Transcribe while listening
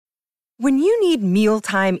When you need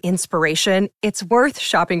mealtime inspiration, it's worth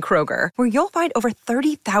shopping Kroger, where you'll find over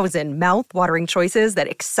 30,000 mouth-watering choices that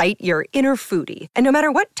excite your inner foodie. And no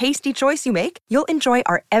matter what tasty choice you make, you'll enjoy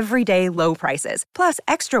our everyday low prices, plus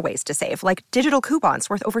extra ways to save, like digital coupons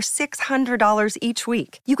worth over $600 each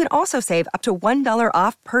week. You can also save up to $1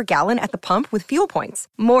 off per gallon at the pump with fuel points.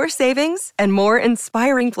 More savings and more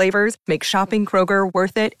inspiring flavors make shopping Kroger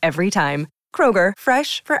worth it every time. Kroger,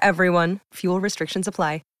 fresh for everyone. Fuel restrictions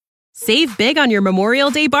apply. Save big on your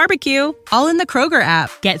Memorial Day barbecue, all in the Kroger app.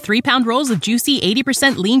 Get 3-pound rolls of juicy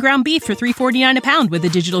 80% lean ground beef for $3.49 a pound with a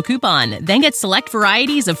digital coupon. Then get select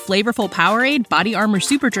varieties of flavorful Powerade, Body Armor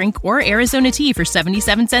Super Drink, or Arizona tea for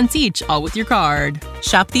 77 cents each, all with your card.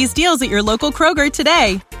 Shop these deals at your local Kroger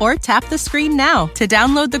today, or tap the screen now to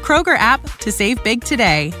download the Kroger app to save big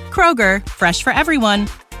today. Kroger, fresh for everyone.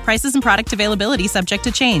 Prices and product availability subject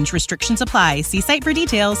to change. Restrictions apply. See site for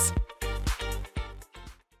details.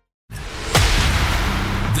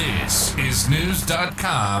 This is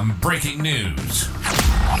News.com breaking news.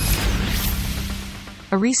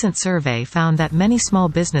 A recent survey found that many small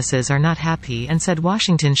businesses are not happy and said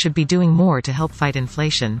Washington should be doing more to help fight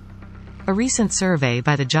inflation. A recent survey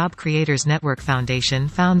by the Job Creators Network Foundation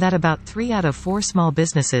found that about 3 out of 4 small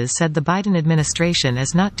businesses said the Biden administration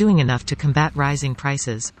is not doing enough to combat rising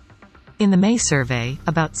prices. In the May survey,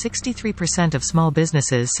 about 63% of small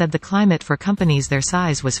businesses said the climate for companies their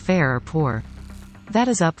size was fair or poor. That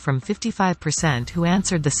is up from 55% who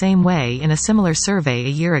answered the same way in a similar survey a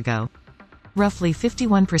year ago. Roughly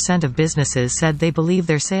 51% of businesses said they believe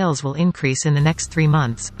their sales will increase in the next 3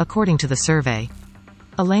 months, according to the survey.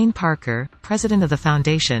 Elaine Parker, president of the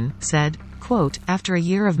foundation, said, quote, "After a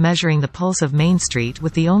year of measuring the pulse of Main Street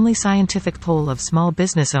with the only scientific poll of small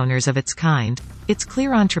business owners of its kind, it's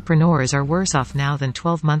clear entrepreneurs are worse off now than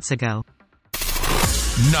 12 months ago."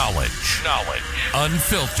 Knowledge.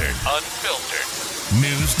 Unfiltered.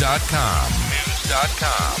 News.com.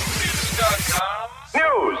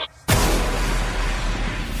 News.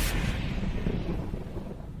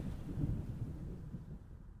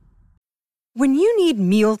 When you need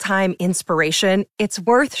mealtime inspiration, it's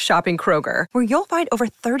worth shopping Kroger, where you'll find over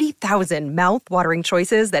 30,000 mouth-watering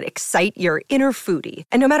choices that excite your inner foodie.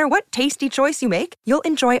 And no matter what tasty choice you make, you'll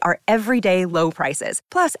enjoy our everyday low prices,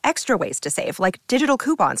 plus extra ways to save, like digital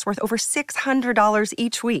coupons worth over $600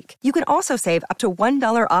 each week. You can also save up to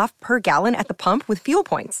 $1 off per gallon at the pump with fuel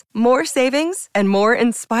points. More savings and more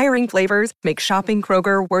inspiring flavors make shopping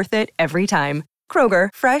Kroger worth it every time. Kroger,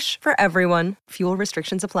 fresh for everyone. Fuel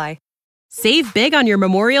restrictions apply. Save big on your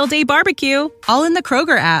Memorial Day barbecue, all in the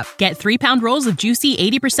Kroger app. Get 3-pound rolls of juicy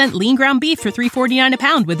 80% lean ground beef for $3.49 a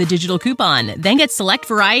pound with a digital coupon. Then get select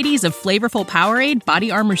varieties of flavorful Powerade,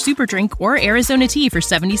 Body Armor Super Drink, or Arizona tea for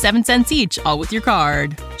 77 cents each, all with your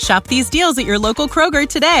card. Shop these deals at your local Kroger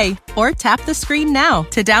today, or tap the screen now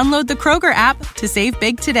to download the Kroger app to save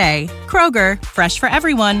big today. Kroger, fresh for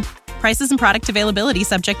everyone. Prices and product availability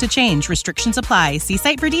subject to change. Restrictions apply. See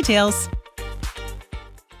site for details.